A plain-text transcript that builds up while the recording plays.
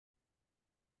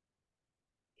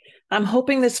I'm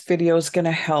hoping this video is going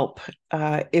to help.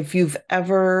 If you've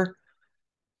ever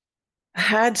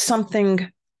had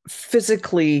something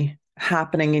physically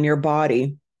happening in your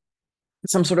body,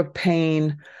 some sort of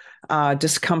pain,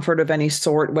 discomfort of any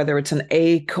sort, whether it's an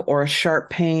ache or a sharp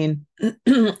pain,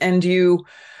 and you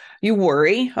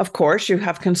worry, of course, you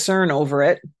have concern over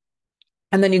it,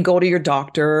 and then you go to your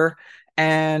doctor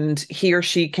and he or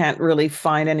she can't really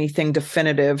find anything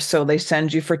definitive. So they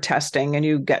send you for testing and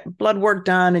you get blood work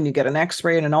done and you get an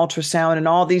x-ray and an ultrasound and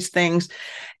all these things.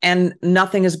 And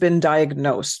nothing has been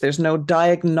diagnosed. There's no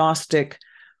diagnostic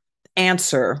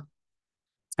answer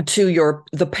to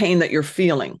the pain that you're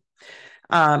feeling.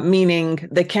 Meaning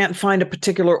they can't find a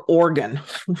particular organ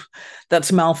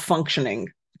that's malfunctioning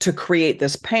to create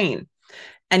this pain.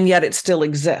 And yet it still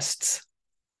exists.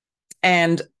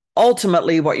 And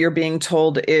ultimately, what you're being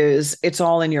told is it's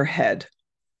all in your head.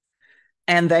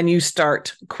 And then you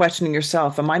start questioning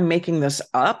yourself. Am I making this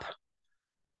up?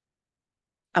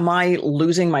 Am I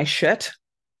losing my shit?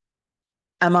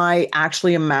 Am I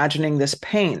actually imagining this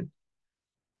pain?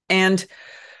 And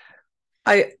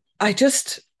I,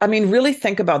 really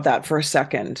think about that for a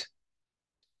second.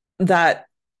 That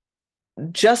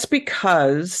just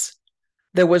because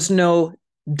there was no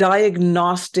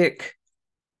diagnostic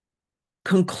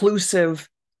conclusive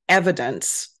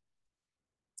evidence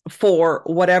for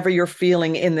whatever you're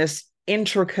feeling in this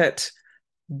intricate,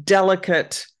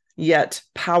 delicate, yet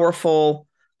powerful,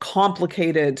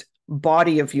 complicated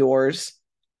body of yours,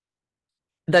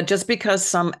 that just because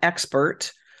some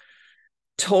expert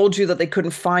told you that they couldn't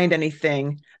find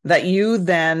anything, that you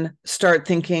then start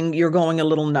thinking you're going a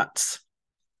little nuts,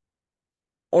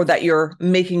 or that you're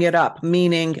making it up,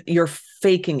 meaning you're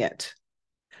faking it.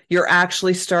 You're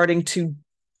actually starting to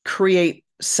create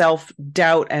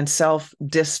self-doubt and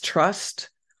self-distrust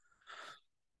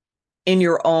in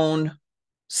your own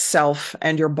self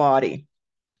and your body.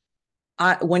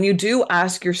 When you do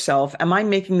ask yourself, am I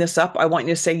making this up? I want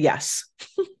you to say yes,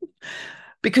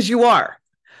 because you are.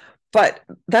 But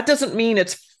that doesn't mean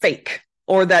it's fake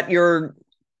or that you're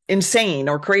insane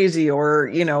or crazy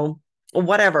or,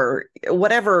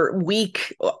 whatever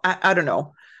weak, I don't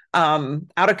know,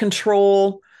 out of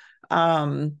control,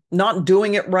 not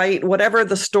doing it right, whatever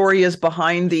the story is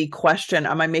behind the question,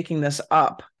 am I making this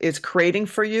up, is creating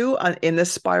for you in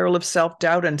this spiral of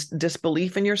self-doubt and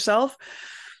disbelief in yourself.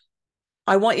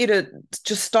 I want you to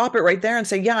just stop it right there and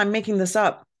say, yeah, I'm making this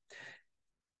up.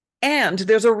 And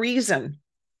there's a reason.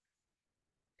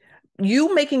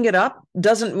 You making it up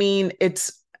doesn't mean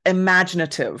it's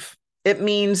imaginative. It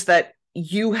means that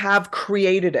you have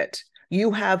created it.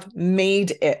 You have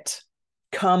made it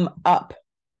come up.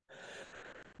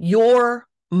 Your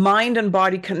mind and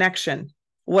body connection,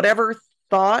 whatever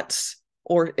thoughts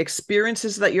or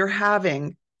experiences that you're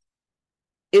having,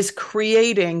 is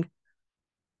creating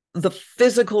the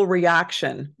physical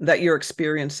reaction that you're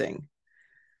experiencing.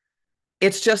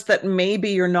 It's just that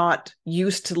maybe you're not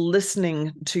used to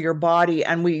listening to your body,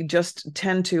 and we just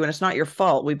tend to, and it's not your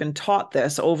fault. We've been taught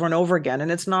this over and over again,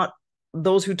 and it's not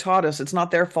those who taught us, it's not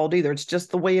their fault either. It's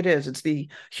just the way it is. It's the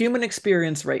human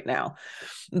experience right now,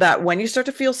 that when you start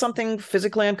to feel something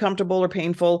physically uncomfortable or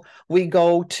painful, we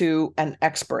go to an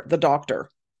expert, the doctor,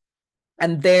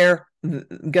 and they're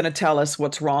going to tell us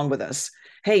what's wrong with us.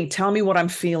 Hey, tell me what I'm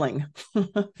feeling.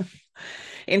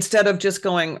 Instead of just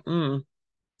going,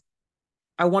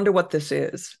 I wonder what this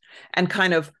is, and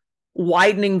kind of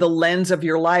widening the lens of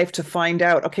your life to find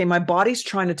out, okay, my body's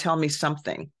trying to tell me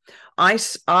something.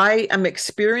 I am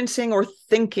experiencing or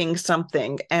thinking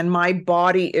something, and my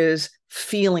body is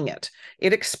feeling it.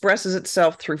 It expresses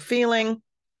itself through feeling.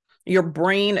 Your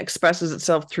brain expresses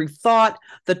itself through thought.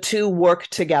 The two work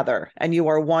together, and you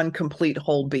are one complete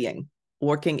whole being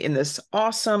working in this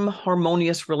awesome,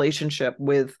 harmonious relationship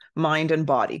with mind and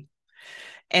body.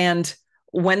 And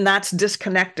when that's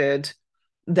disconnected,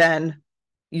 then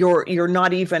you're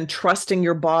not even trusting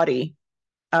your body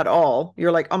at all.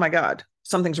 You're like, oh my God,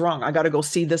 something's wrong. I got to go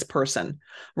see this person,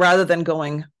 rather than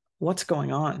going, what's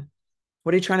going on?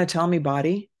 What are you trying to tell me,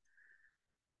 body?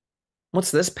 What's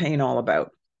this pain all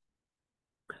about?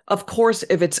 Of course,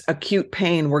 if it's acute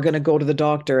pain, we're going to go to the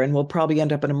doctor and we'll probably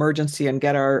end up in emergency and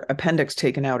get our appendix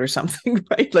taken out or something,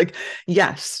 right? Like,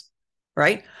 yes,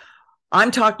 right?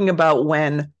 I'm talking about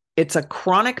when it's a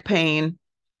chronic pain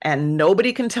and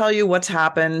nobody can tell you what's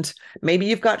happened. Maybe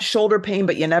you've got shoulder pain,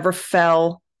 but you never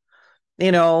fell,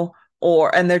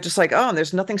 and they're just like, oh,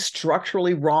 there's nothing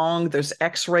structurally wrong. There's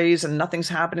x-rays and nothing's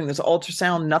happening. There's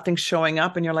ultrasound, nothing's showing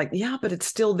up. And you're like, yeah, but it's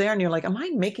still there. And you're like, am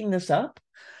I making this up?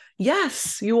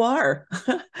 Yes, you are.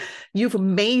 You've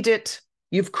made it.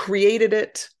 You've created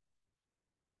it.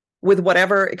 with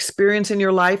whatever experience in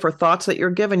your life or thoughts that you're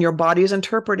given. Your body is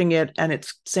interpreting it and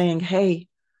it's saying, hey,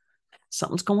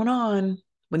 something's going on.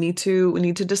 We need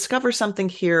to discover something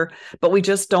here, but we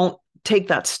just don't take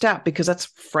that step because that's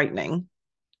frightening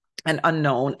and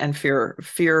unknown and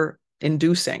fear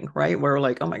inducing, right? We're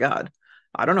like, oh my God,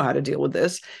 I don't know how to deal with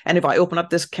this. And if I open up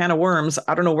this can of worms,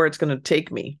 I don't know where it's going to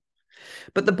take me.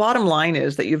 But the bottom line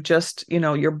is that you've just,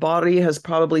 your body has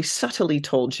probably subtly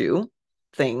told you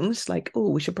things like, oh,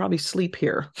 we should probably sleep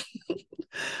here.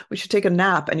 We should take a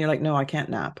nap. And you're like, no, I can't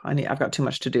nap. I've got too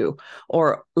much to do.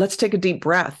 Or let's take a deep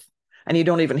breath. And you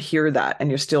don't even hear that. And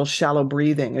you're still shallow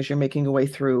breathing as you're making your way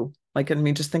through. Like, I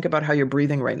mean, just think about how you're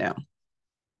breathing right now.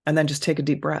 And then just take a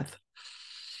deep breath.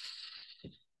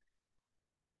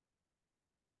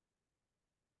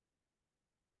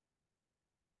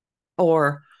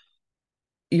 Or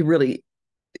you really,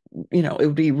 it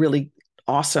would be really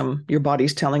awesome. Your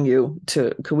body's telling you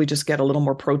could we just get a little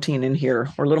more protein in here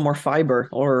or a little more fiber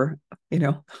or, a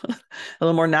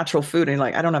little more natural food. And you're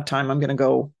like, I don't have time. I'm going to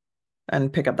go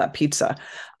and pick up that pizza.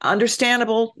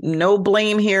 Understandable. No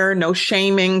blame here. No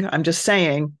shaming. I'm just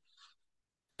saying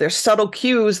there's subtle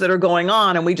cues that are going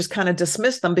on and we just kind of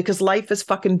dismiss them because life is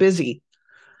fucking busy.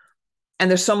 And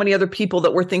there's so many other people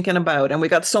that we're thinking about, and we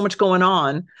got so much going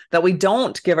on that we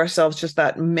don't give ourselves just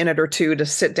that minute or two to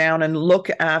sit down and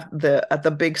look at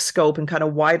the big scope and kind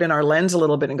of widen our lens a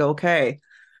little bit and go, okay.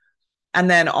 And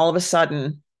then all of a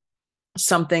sudden,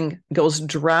 something goes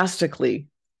drastically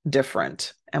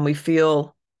different, and we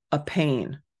feel a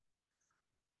pain.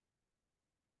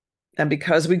 And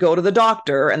because we go to the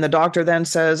doctor, and the doctor then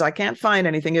says, I can't find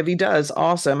anything. If he does,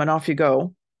 awesome, and off you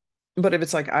go. But if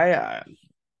it's like,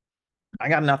 I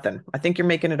got nothing. I think you're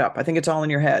making it up. I think it's all in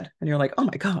your head. And you're like, oh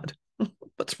my God,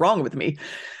 what's wrong with me?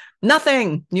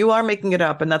 Nothing. You are making it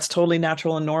up. And that's totally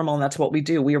natural and normal. And that's what we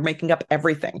do. We are making up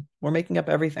everything. We're making up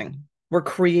everything. We're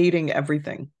creating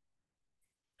everything.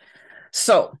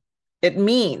 So it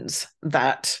means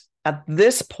that at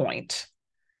this point,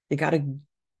 you got to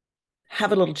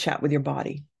have a little chat with your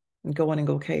body and go in and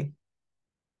go, okay,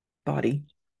 body,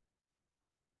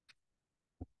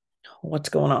 what's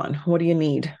going on? What do you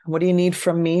need? What do you need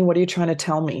from me? What are you trying to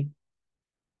tell me?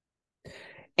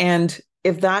 And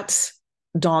if that's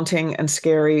daunting and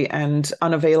scary and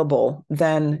unavailable,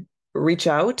 then reach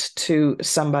out to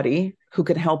somebody who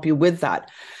can help you with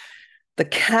that. The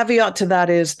caveat to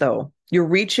that is, though, you're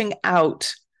reaching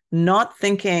out, not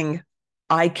thinking,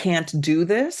 I can't do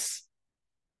this,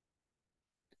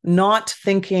 not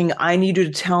thinking, I need you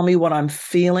to tell me what I'm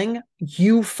feeling.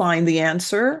 You find the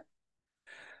answer.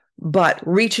 But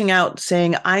reaching out,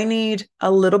 saying, I need a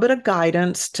little bit of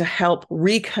guidance to help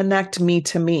reconnect me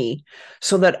to me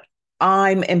so that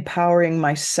I'm empowering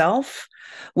myself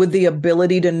with the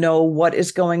ability to know what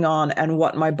is going on and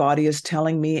what my body is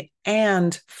telling me,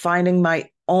 and finding my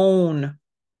own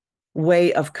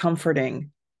way of comforting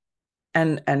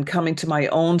and coming to my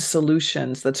own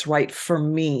solutions that's right for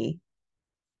me,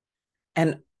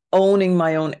 and owning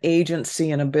my own agency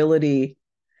and ability,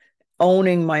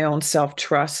 owning my own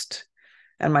self-trust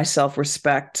and my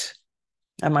self-respect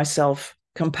and my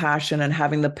self-compassion, and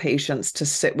having the patience to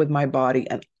sit with my body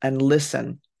and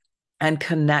listen and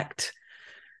connect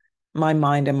my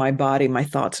mind and my body, my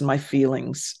thoughts and my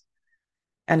feelings,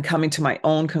 and coming to my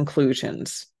own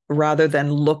conclusions rather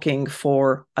than looking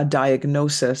for a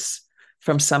diagnosis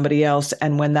from somebody else.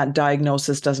 And when that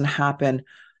diagnosis doesn't happen,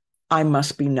 I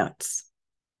must be nuts.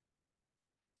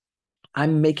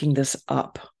 I'm making this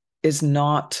up is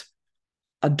not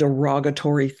a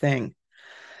derogatory thing.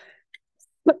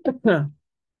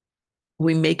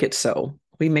 We make it so.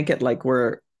 We make it like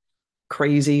we're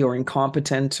crazy or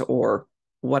incompetent or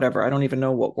whatever. I don't even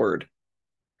know what word.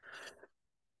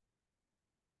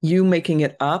 You making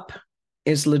it up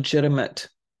is legitimate.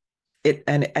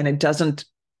 And it doesn't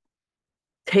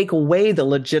take away the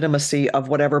legitimacy of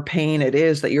whatever pain it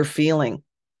is that you're feeling.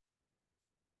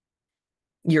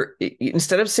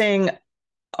 Instead of saying,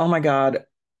 oh my God,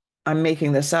 I'm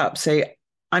making this up, say,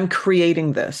 I'm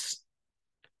creating this.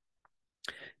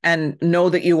 And know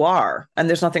that you are, and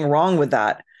there's nothing wrong with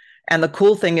that. And the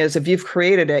cool thing is, if you've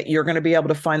created it, you're going to be able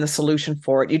to find the solution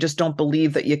for it. You just don't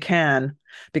believe that you can,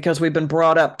 because we've been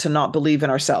brought up to not believe in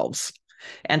ourselves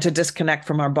and to disconnect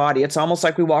from our body. It's almost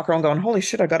like we walk around going, holy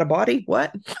shit, I got a body?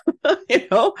 What?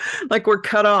 Like we're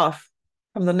cut off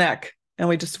from the neck. And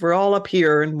we're all up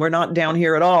here and we're not down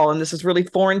here at all. And this is really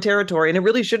foreign territory. And it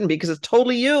really shouldn't be, because it's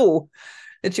totally you.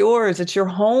 It's yours. It's your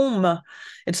home.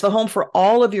 It's the home for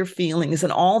all of your feelings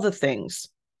and all the things.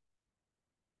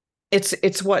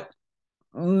 It's what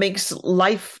makes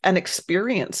life an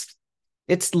experience.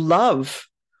 It's love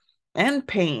and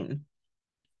pain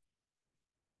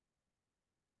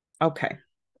Okay.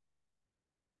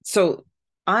 So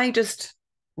I just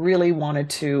really wanted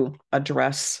to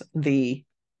address the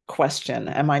question,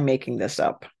 am I making this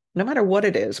up? No matter what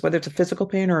it is, whether it's a physical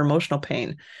pain or emotional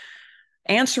pain,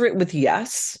 answer it with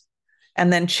yes,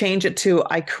 and then change it to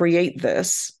I create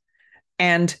this.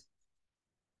 And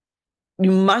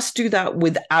you must do that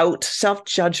without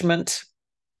self-judgment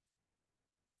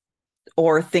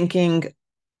or thinking,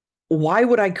 why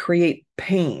would I create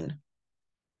pain?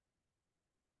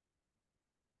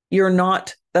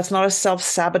 That's not a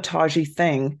self-sabotagey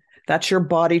thing. That's your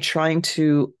body trying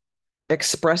to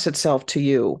express itself to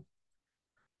you.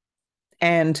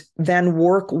 And then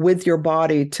work with your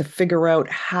body to figure out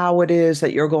how it is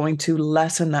that you're going to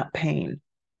lessen that pain.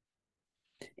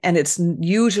 And it's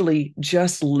usually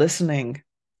just listening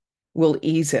will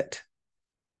ease it.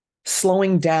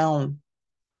 Slowing down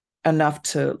enough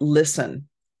to listen.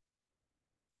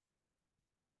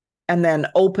 And then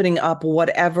opening up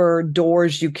whatever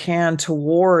doors you can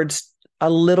towards a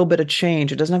little bit of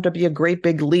change. It doesn't have to be a great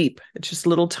big leap. It's just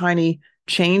little tiny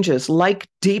changes, like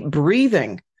deep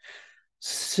breathing.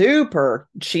 Super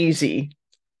cheesy,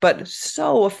 but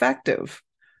so effective.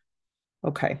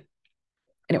 Okay.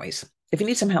 Anyways, if you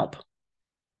need some help,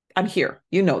 I'm here.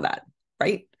 You know that,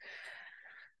 right?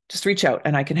 Just reach out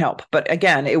and I can help. But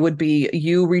again, it would be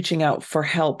you reaching out for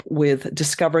help with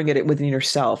discovering it within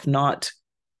yourself, not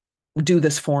do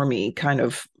this for me kind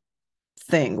of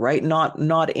thing, right?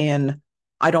 Not in,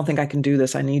 I don't think I can do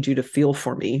this. I need you to feel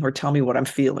for me or tell me what I'm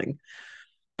feeling.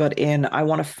 But in, I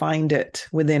want to find it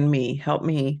within me. Help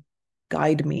me,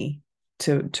 guide me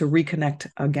to reconnect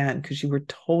again, because you were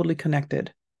totally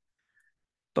connected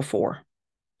before.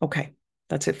 Okay,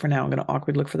 that's it for now. I'm going to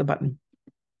awkwardly look for the button.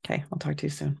 Okay, I'll talk to you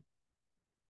soon.